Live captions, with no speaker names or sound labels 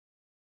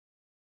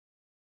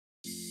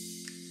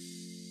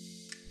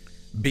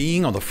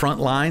Being on the front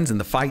lines in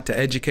the fight to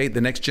educate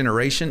the next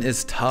generation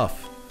is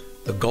tough.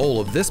 The goal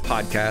of this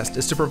podcast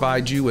is to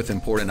provide you with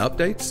important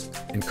updates,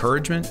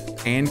 encouragement,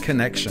 and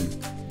connection.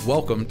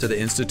 Welcome to the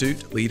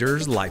Institute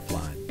Leaders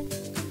Lifeline.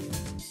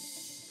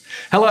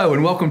 Hello,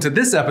 and welcome to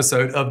this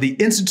episode of the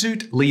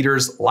Institute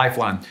Leaders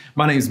Lifeline.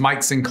 My name is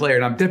Mike Sinclair,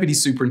 and I'm Deputy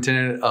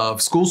Superintendent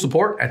of School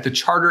Support at the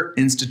Charter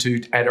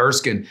Institute at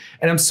Erskine.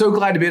 And I'm so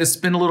glad to be able to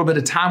spend a little bit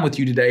of time with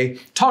you today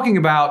talking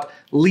about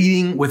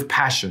leading with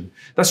passion.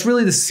 That's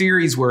really the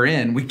series we're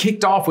in. We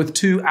kicked off with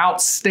two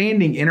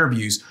outstanding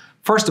interviews.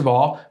 First of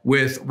all,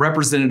 with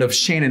Representative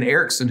Shannon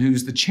Erickson,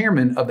 who's the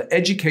chairman of the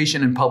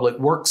Education and Public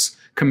Works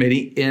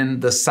Committee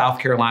in the South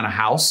Carolina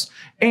House,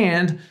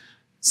 and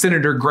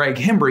Senator Greg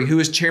Hembry, who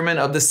is chairman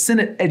of the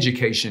Senate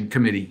Education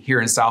Committee here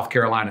in South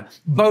Carolina.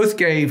 Both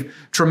gave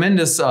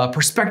tremendous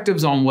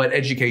perspectives on what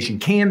education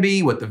can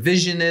be, what the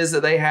vision is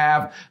that they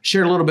have,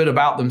 shared a little bit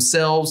about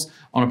themselves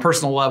on a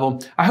personal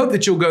level. I hope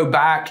that you'll go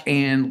back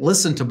and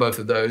listen to both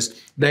of those.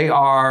 They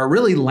are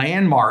really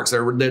landmarks.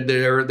 They're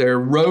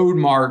road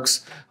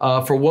marks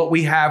for what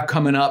we have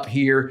coming up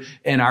here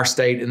in our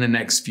state in the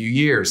next few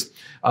years.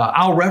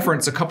 I'll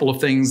reference a couple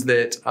of things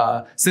that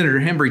Senator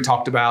Hembry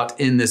talked about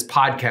in this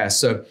podcast.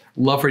 So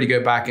love for you to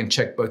go back and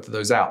check both of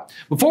those out.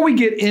 Before we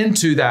get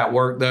into that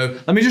work, though,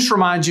 let me just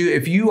remind you,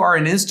 if you are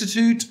an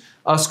Institute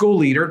school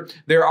leader,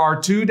 there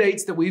are two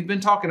dates that we've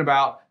been talking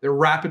about. They're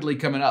rapidly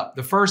coming up.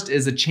 The first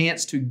is a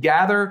chance to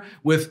gather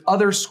with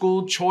other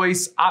school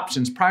choice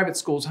options, private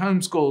schools,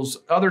 home schools,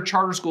 other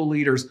charter school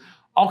leaders,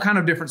 all kind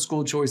of different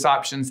school choice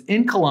options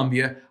in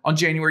Columbia on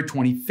January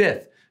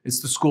 25th.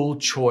 It's the School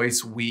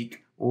Choice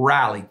Week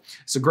Rally.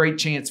 It's a great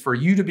chance for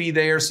you to be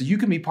there so you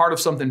can be part of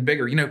something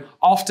bigger. You know,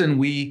 often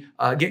we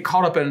get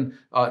caught up in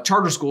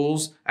charter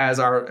schools as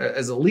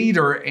a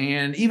leader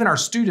and even our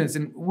students,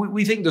 and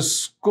we think the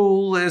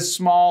school is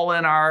small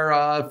and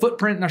our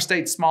footprint in our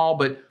state's small,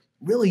 but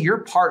really you're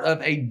part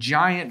of a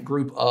giant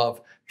group of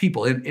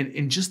people.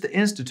 In just the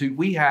Institute,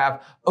 we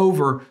have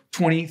over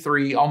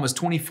 23, almost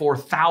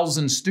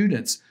 24,000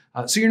 students.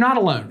 So you're not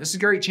alone. This is a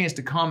great chance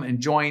to come and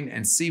join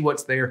and see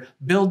what's there,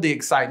 build the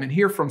excitement,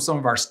 hear from some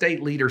of our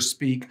state leaders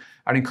speak.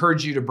 I'd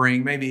encourage you to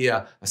bring maybe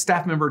a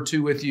staff member or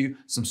two with you,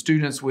 some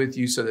students with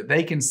you, so that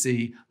they can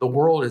see the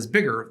world is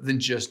bigger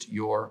than just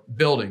your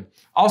building.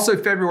 Also,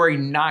 February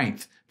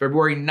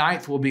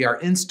 9th will be our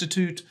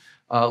Institute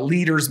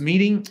leaders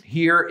meeting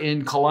here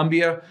in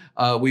Columbia.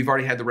 We've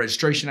already had the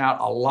registration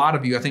out. A lot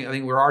of you, I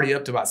think we're already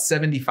up to about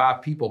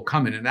 75 people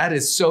coming, and that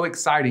is so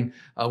exciting.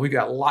 We've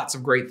got lots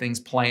of great things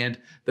planned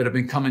that have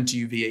been coming to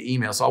you via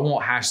email, so I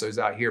won't hash those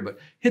out here, but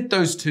hit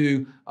those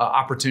two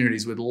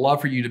opportunities. We'd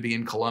love for you to be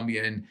in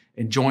Columbia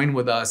and join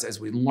with us as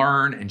we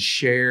learn and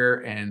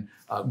share and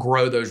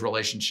grow those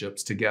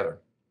relationships together.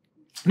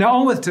 Now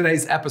on with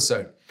today's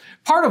episode.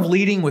 Part of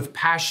leading with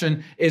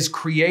passion is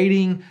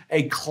creating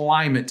a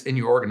climate in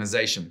your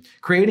organization,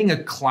 creating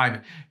a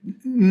climate,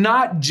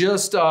 not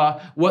just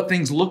what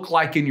things look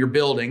like in your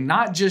building,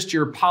 not just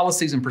your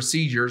policies and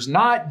procedures,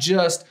 not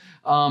just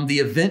the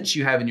events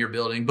you have in your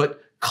building,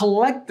 but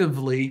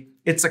collectively,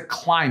 it's a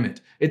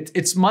climate.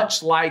 It's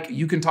much like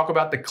you can talk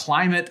about the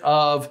climate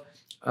of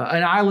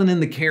an island in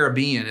the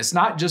Caribbean. It's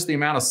not just the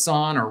amount of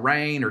sun or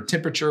rain or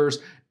temperatures.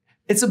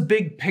 It's a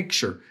big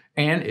picture.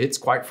 And it's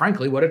quite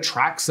frankly what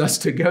attracts us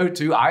to go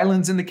to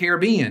islands in the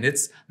Caribbean.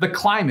 It's the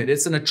climate.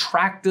 It's an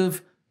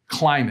attractive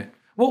climate.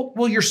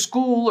 Well, your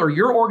school or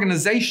your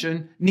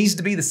organization needs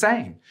to be the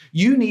same.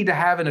 You need to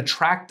have an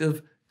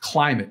attractive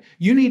climate.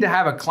 You need to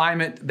have a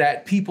climate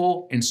that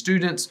people and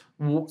students,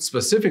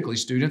 specifically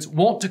students,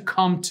 want to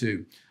come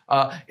to.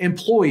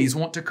 Employees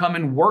want to come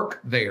and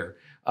work there.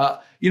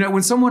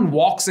 When someone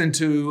walks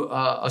into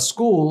a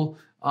school,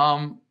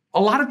 a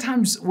lot of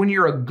times when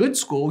you're a good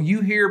school, you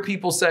hear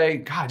people say,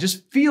 God, it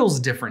just feels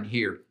different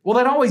here. Well,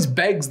 that always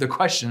begs the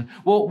question,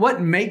 well,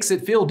 what makes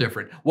it feel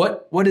different?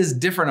 What is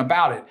different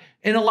about it?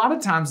 And a lot of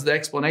times the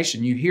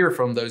explanation you hear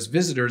from those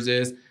visitors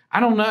is, I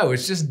don't know,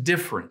 it's just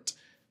different.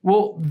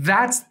 Well,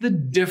 that's the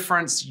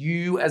difference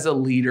you as a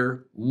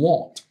leader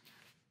want.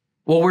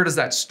 Well, where does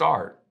that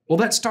start? Well,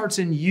 that starts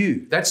in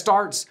you. That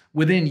starts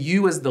within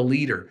you as the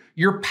leader,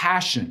 your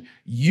passion.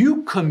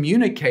 You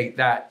communicate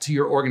that to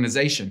your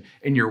organization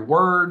in your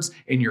words,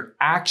 in your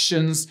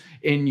actions,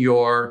 in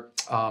your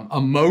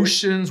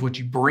emotions, what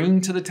you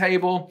bring to the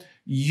table.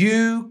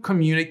 You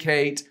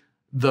communicate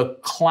the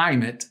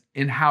climate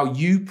in how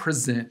you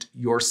present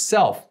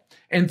yourself.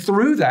 And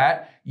through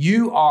that,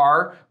 you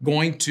are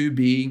going to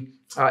be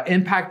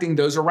impacting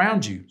those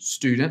around you,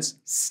 students,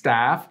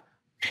 staff,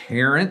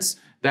 parents.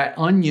 That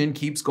onion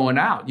keeps going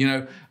out.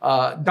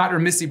 Dr.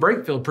 Missy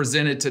Brakefield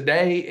presented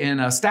today in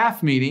a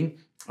staff meeting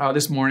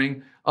this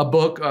morning a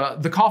book,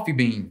 The Coffee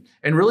Bean,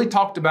 and really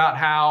talked about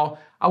how,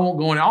 I won't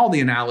go into all the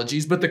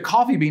analogies, but the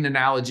coffee bean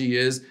analogy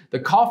is the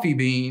coffee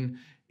bean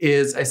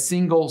is a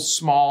single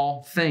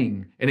small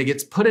thing and it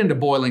gets put into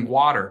boiling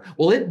water.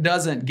 Well, it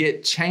doesn't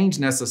get changed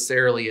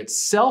necessarily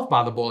itself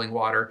by the boiling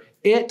water.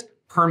 It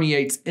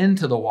permeates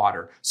into the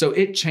water. So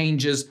it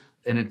changes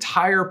an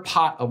entire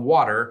pot of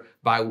water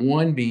by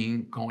one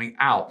bean going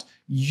out.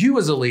 You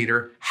as a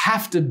leader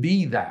have to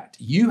be that.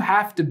 You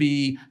have to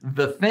be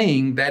the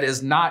thing that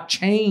is not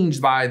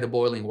changed by the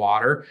boiling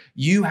water.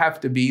 You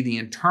have to be the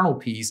internal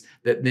piece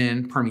that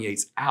then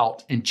permeates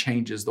out and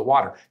changes the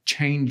water.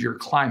 Change your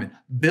climate,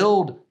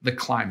 build the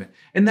climate.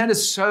 And that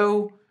is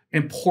so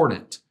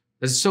important.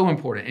 That's so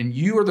important. And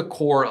you are the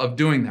core of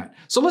doing that.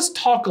 So let's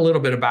talk a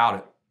little bit about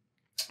it.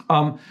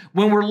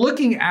 When we're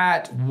looking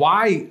at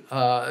why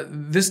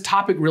this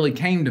topic really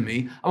came to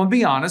me, I'm gonna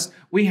be honest,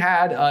 we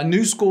had a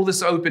new school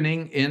that's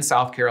opening in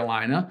South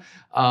Carolina,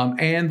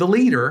 and the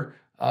leader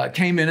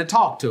came in and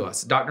talked to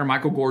us, Dr.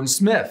 Michael Gordon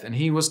Smith, and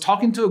he was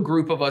talking to a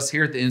group of us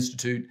here at the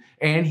Institute,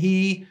 and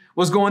he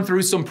was going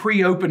through some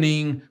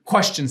pre-opening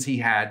questions he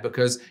had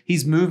because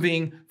he's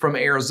moving from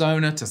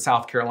Arizona to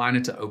South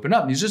Carolina to open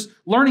up. And he's just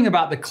learning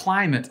about the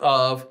climate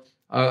of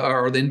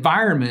or the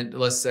environment,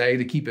 let's say,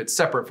 to keep it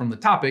separate from the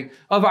topic,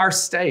 of our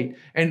state.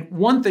 And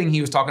one thing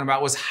he was talking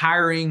about was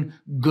hiring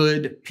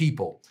good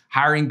people,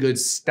 hiring good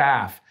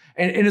staff.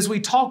 And as we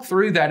talked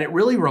through that, it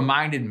really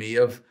reminded me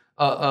of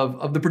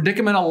the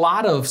predicament a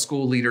lot of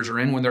school leaders are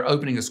in when they're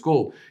opening a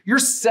school. You're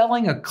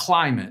selling a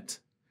climate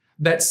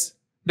that's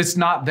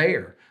not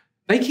there.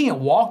 They can't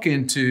walk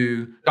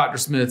into Dr.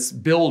 Smith's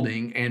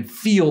building and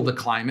feel the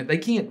climate. They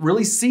can't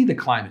really see the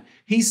climate.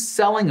 He's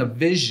selling a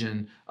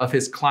vision of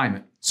his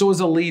climate. So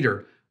as a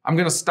leader, I'm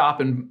going to stop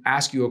and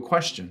ask you a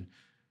question.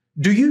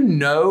 Do you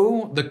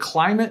know the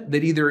climate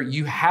that either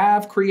you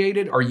have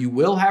created or you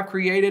will have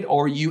created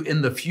or you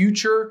in the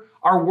future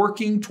are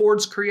working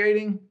towards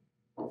creating?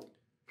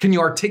 Can you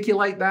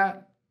articulate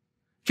that?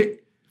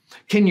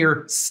 Can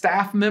your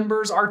staff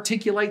members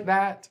articulate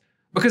that?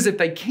 Because if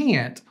they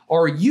can't,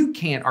 or you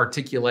can't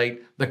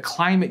articulate the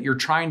climate you're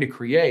trying to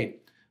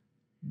create,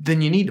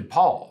 then you need to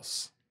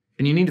pause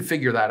and you need to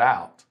figure that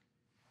out.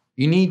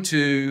 You need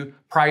to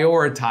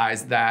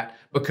prioritize that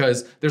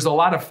because there's a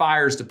lot of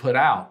fires to put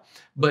out.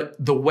 But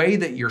the way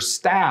that your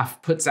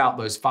staff puts out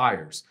those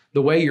fires,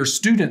 the way your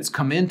students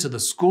come into the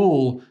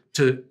school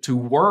to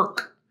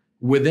work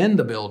within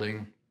the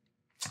building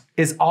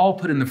is all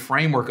put in the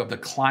framework of the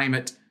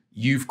climate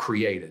you've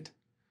created.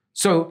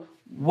 So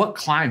what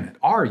climate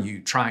are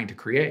you trying to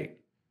create?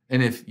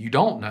 And if you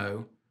don't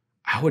know,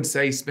 I would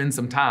say spend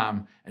some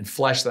time and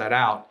flesh that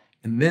out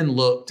and then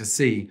look to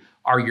see,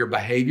 are your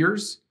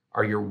behaviors,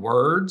 are your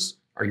words,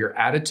 are your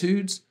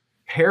attitudes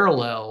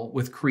parallel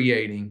with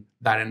creating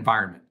that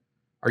environment?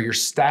 Are your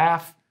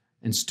staff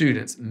and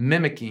students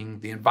mimicking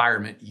the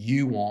environment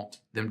you want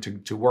them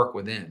to work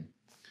within?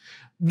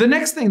 The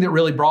next thing that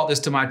really brought this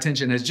to my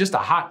attention as just a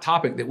hot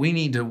topic that we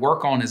need to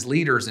work on as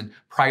leaders and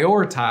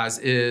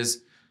prioritize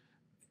is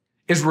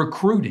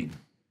recruiting.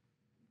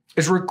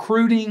 Is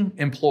recruiting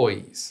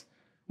employees.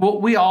 Well,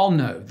 we all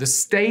know the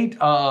state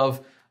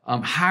of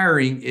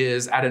hiring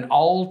is at an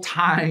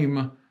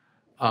all-time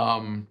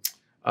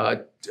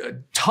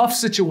tough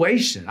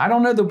situation. I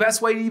don't know the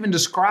best way to even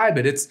describe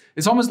it.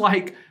 It's almost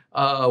like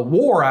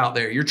war out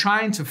there. You're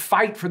trying to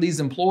fight for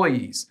these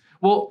employees.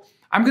 Well,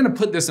 I'm going to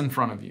put this in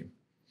front of you.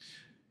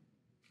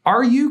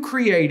 Are you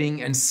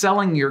creating and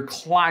selling your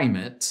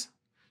climate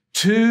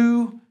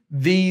to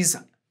these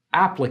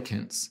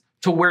applicants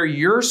to where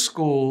your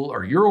school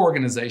or your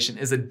organization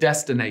is a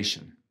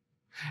destination?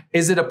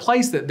 Is it a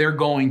place that they're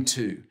going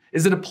to?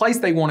 Is it a place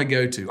they want to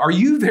go to? Are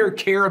you their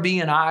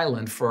Caribbean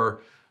island,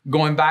 for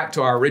going back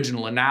to our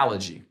original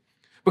analogy?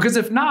 Because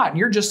if not,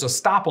 you're just a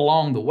stop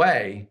along the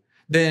way,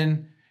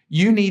 then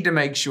you need to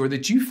make sure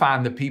that you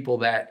find the people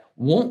that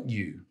want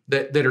you,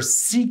 that are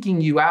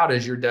seeking you out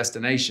as your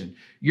destination.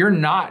 You're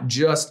not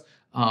just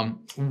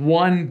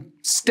one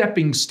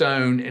stepping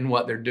stone in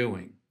what they're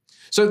doing.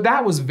 So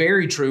that was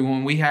very true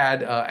when we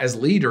had, as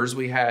leaders,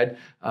 we had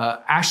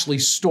Ashley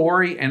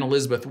Story and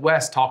Elizabeth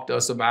West talk to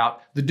us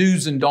about the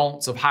do's and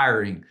don'ts of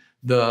hiring,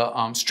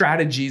 the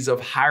strategies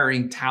of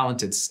hiring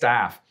talented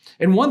staff.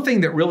 And one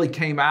thing that really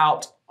came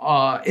out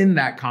in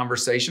that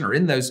conversation or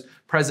in those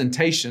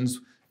presentations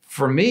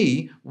for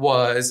me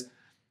was,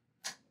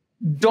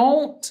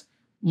 don't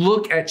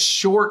look at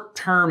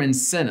short-term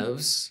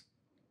incentives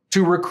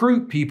to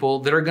recruit people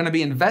that are going to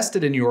be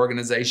invested in your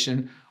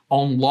organization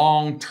on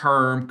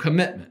long-term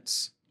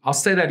commitments. I'll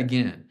say that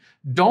again.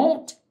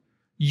 Don't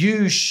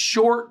use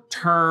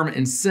short-term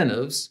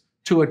incentives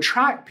to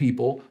attract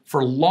people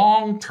for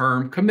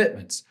long-term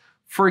commitments.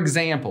 For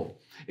example,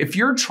 if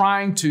you're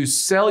trying to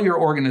sell your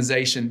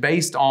organization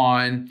based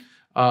on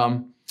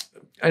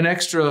an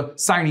extra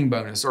signing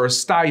bonus or a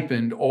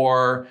stipend,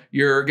 or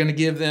you're going to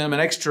give them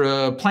an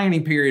extra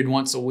planning period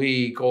once a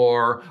week,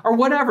 or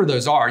whatever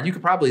those are, you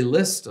could probably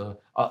list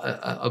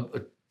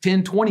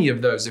 10, 20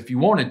 of those if you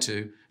wanted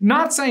to.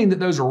 Not saying that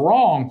those are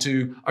wrong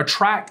to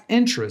attract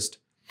interest,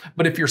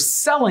 but if you're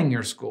selling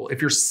your school,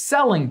 if your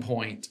selling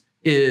point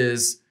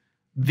is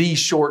these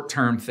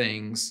short-term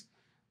things,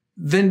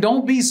 then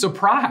don't be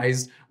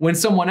surprised when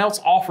someone else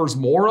offers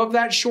more of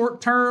that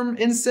short-term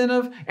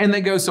incentive and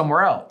they go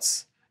somewhere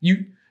else.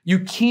 You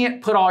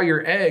can't put all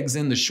your eggs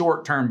in the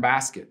short-term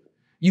basket.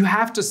 You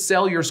have to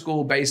sell your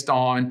school based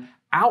on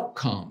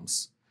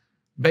outcomes,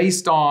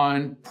 based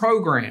on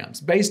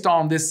programs, based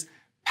on this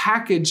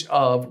package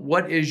of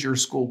what is your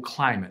school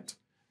climate.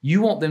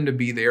 You want them to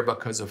be there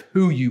because of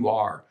who you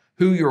are,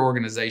 who your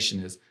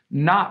organization is,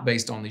 not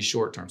based on these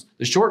short terms.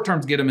 The short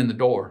terms get them in the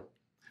door,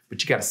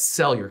 but you got to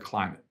sell your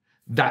climate.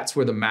 That's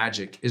where the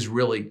magic is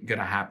really going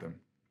to happen.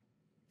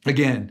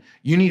 Again,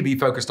 you need to be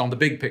focused on the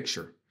big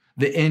picture,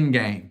 the end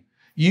game.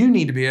 You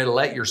need to be able to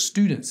let your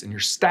students and your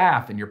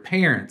staff and your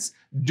parents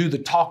do the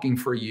talking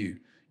for you.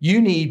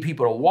 You need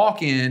people to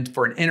walk in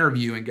for an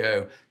interview and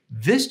go,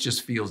 this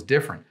just feels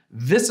different.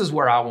 This is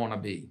where I want to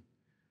be.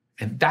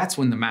 And that's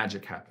when the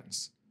magic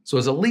happens. So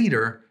as a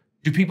leader,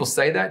 do people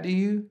say that to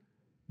you?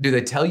 Do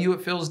they tell you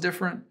it feels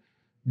different?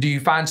 Do you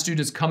find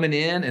students coming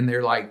in and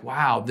they're like,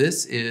 wow,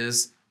 this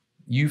is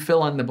you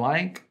fill in the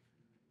blank?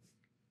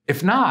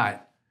 If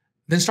not,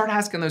 then start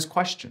asking those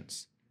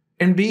questions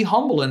and be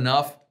humble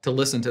enough to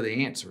listen to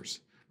the answers,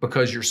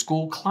 because your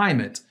school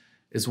climate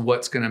is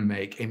what's going to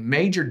make a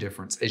major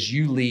difference as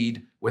you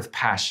lead with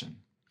passion.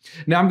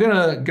 Now, I'm going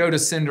to go to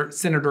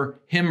Senator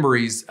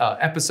Hembree's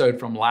episode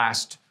from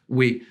last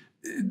week.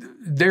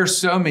 There's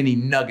so many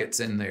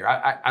nuggets in there.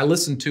 I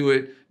listened to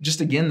it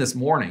just again this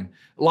morning.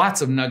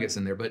 Lots of nuggets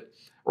in there, but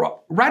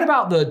right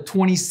about the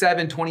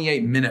 27,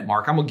 28 minute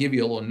mark, I'm gonna give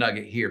you a little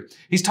nugget here.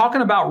 He's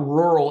talking about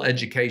rural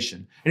education,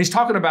 and he's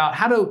talking about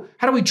how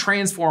do we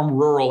transform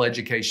rural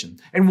education.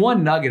 And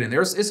one nugget in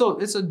there,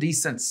 it's a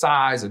decent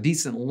size, a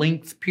decent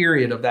length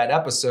period of that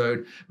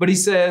episode, but he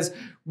says,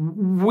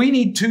 we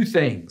need two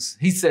things.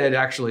 He said,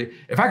 actually,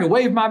 if I could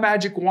wave my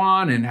magic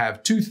wand and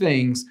have two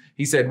things,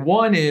 he said,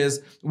 one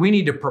is we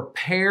need to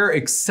prepare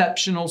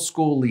exceptional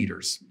school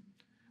leaders.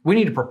 We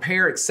need to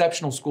prepare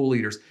exceptional school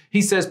leaders.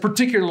 He says,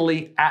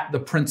 particularly at the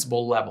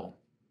principal level.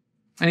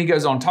 And he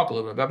goes on to talk a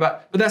little bit about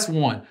that, but that's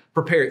one,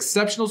 prepare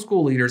exceptional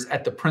school leaders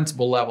at the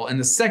principal level. And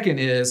the second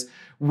is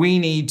we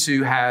need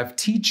to have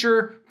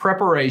teacher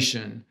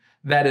preparation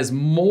that is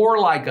more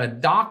like a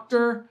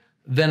doctor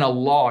than a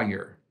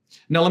lawyer.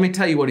 Now, let me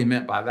tell you what he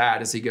meant by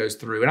that as he goes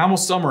through. And I'm going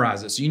to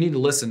summarize it, so you need to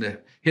listen to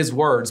his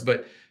words.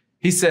 But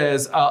he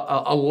says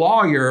a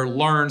lawyer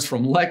learns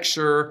from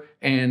lecture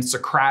and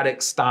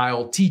Socratic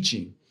style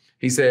teaching.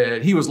 He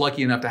said he was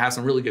lucky enough to have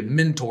some really good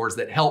mentors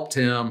that helped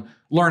him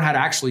learn how to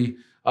actually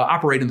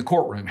operate in the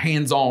courtroom,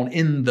 hands-on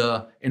in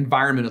the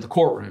environment of the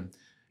courtroom.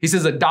 He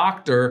says a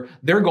doctor,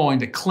 they're going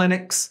to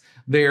clinics,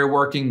 they're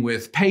working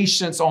with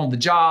patients on the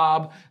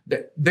job,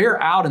 they're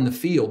out in the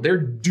field, they're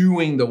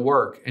doing the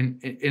work.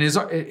 And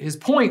his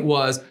point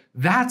was,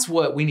 that's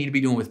what we need to be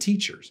doing with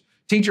teachers.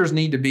 Teachers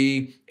need to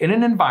be in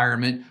an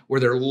environment where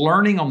they're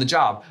learning on the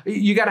job.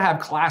 You got to have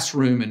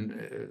classroom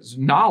and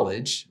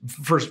knowledge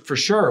for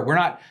sure. We're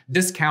not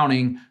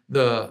discounting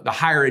the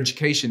higher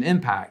education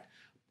impact,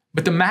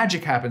 but the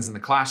magic happens in the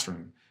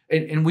classroom.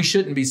 And we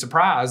shouldn't be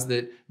surprised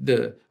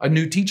that a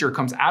new teacher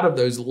comes out of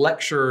those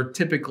lecture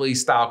typically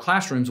style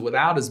classrooms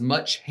without as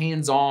much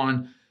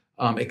hands-on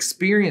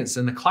experience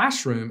in the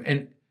classroom,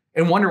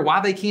 and wonder why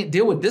they can't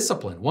deal with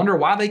discipline, wonder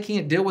why they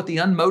can't deal with the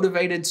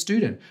unmotivated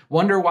student,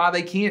 wonder why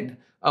they can't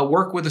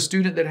work with a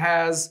student that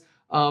has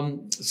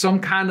some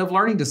kind of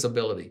learning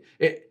disability.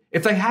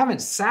 If they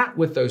haven't sat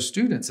with those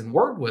students and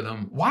worked with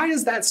them, why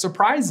is that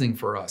surprising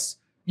for us?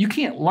 You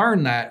can't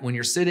learn that when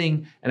you're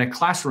sitting in a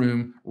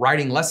classroom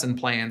writing lesson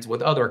plans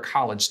with other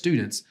college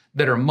students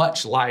that are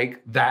much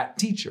like that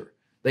teacher.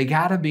 They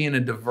got to be in a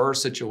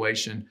diverse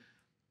situation.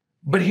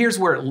 But here's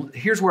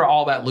where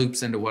all that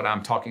loops into what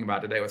I'm talking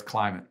about today with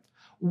climate.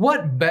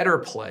 What better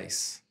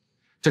place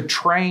to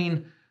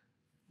train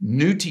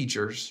new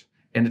teachers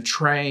and to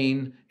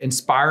train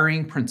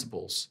inspiring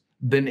principals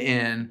than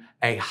in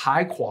a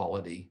high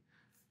quality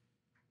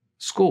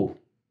school?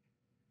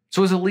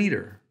 So as a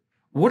leader,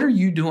 what are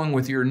you doing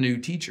with your new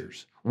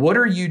teachers? What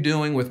are you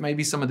doing with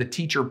maybe some of the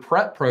teacher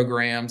prep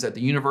programs at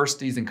the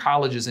universities and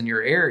colleges in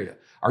your area?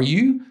 Are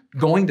you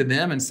going to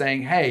them and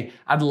saying, hey,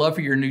 I'd love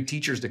for your new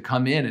teachers to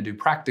come in and do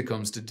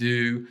practicums, to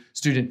do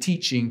student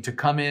teaching, to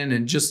come in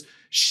and just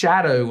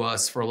shadow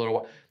us for a little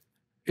while?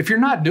 If you're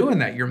not doing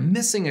that, you're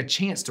missing a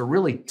chance to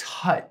really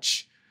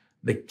touch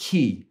the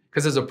key.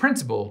 Because as a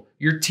principal,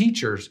 your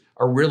teachers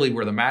are really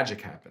where the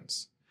magic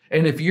happens.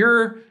 And if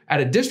you're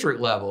at a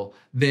district level,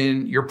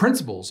 then your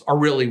principals are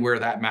really where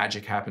that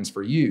magic happens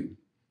for you.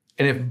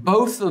 And if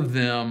both of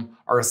them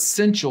are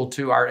essential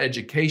to our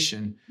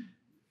education,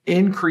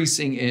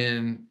 increasing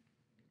in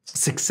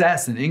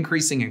success and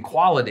increasing in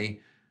quality,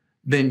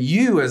 then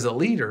you as a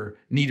leader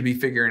need to be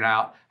figuring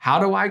out, how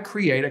do I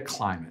create a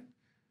climate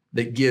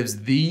that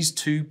gives these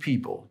two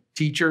people,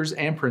 teachers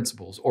and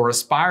principals or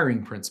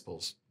aspiring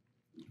principals,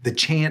 the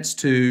chance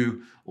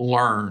to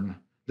learn,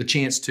 the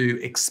chance to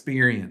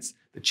experience,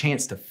 the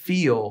chance to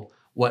feel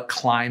what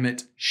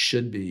climate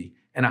should be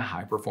in a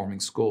high-performing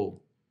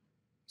school.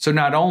 So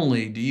not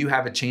only do you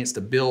have a chance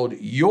to build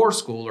your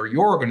school or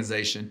your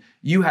organization,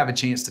 you have a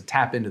chance to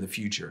tap into the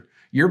future.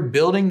 You're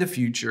building the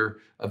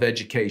future of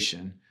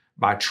education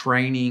by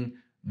training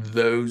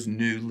those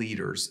new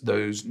leaders,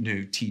 those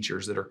new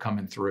teachers that are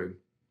coming through.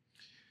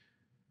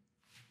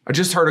 I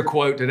just heard a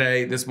quote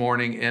this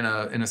morning in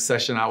a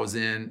session I was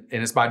in,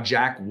 and it's by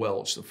Jack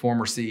Welch, the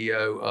former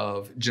CEO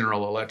of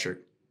General Electric.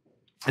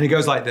 And it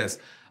goes like this.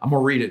 I'm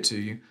going to read it to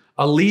you.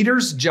 A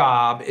leader's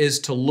job is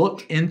to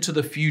look into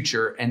the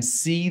future and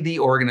see the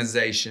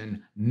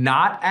organization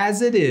not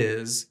as it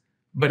is,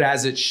 but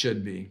as it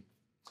should be.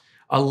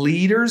 A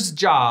leader's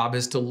job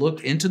is to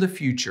look into the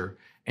future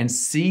and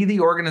see the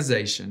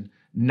organization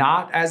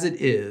not as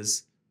it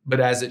is, but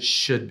as it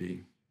should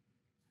be.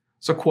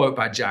 It's a quote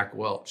by Jack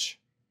Welch.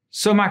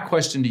 So my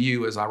question to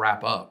you as I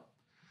wrap up,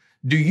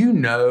 do you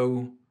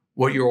know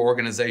what your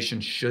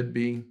organization should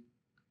be?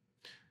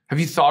 Have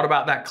you thought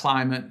about that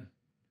climate?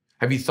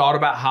 Have you thought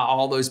about how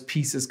all those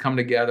pieces come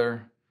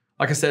together?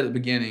 Like I said at the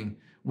beginning,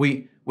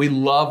 we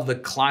love the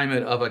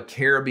climate of a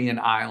Caribbean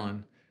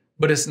island,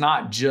 but it's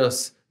not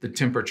just the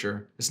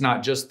temperature. It's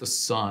not just the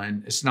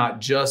sun. It's not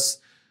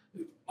just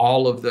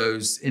all of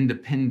those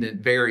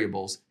independent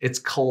variables. It's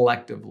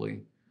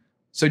collectively.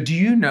 So do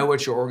you know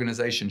what your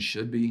organization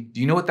should be?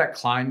 Do you know what that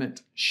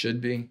climate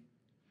should be?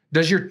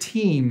 Does your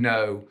team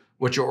know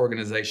what your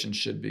organization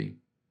should be?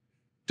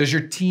 Does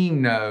your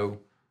team know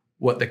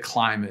what the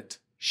climate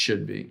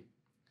should be?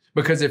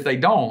 Because if they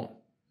don't,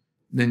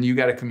 then you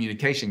got a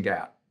communication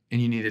gap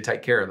and you need to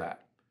take care of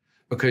that.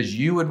 Because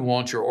you would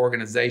want your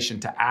organization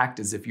to act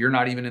as if you're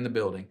not even in the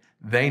building.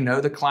 They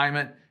know the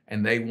climate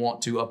and they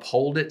want to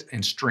uphold it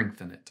and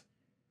strengthen it.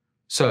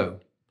 So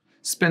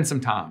spend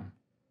some time.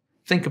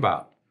 Think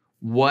about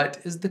what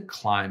is the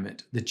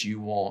climate that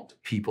you want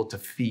people to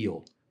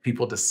feel,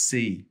 people to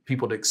see,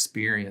 people to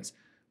experience.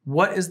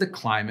 What is the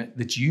climate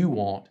that you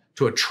want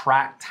to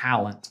attract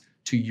talent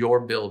to your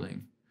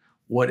building?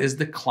 What is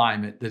the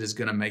climate that is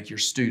going to make your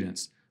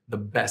students the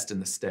best in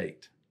the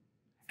state?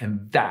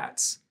 And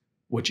that's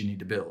what you need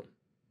to build.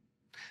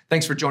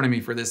 Thanks for joining me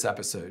for this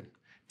episode.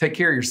 Take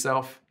care of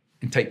yourself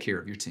and take care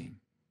of your team.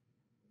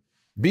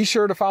 Be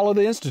sure to follow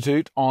the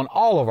Institute on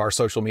all of our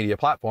social media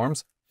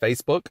platforms,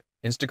 Facebook,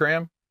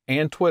 Instagram,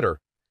 and Twitter.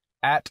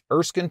 At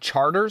Erskine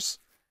Charters,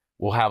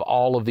 we'll have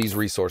all of these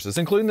resources,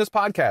 including this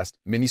podcast,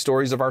 mini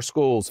stories of our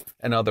schools,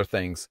 and other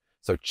things.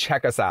 So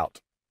check us out.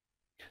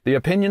 The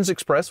opinions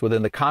expressed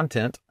within the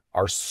content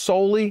are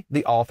solely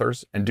the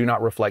author's and do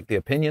not reflect the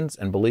opinions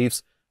and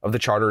beliefs of the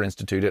Charter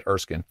Institute at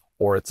Erskine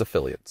or its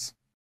affiliates.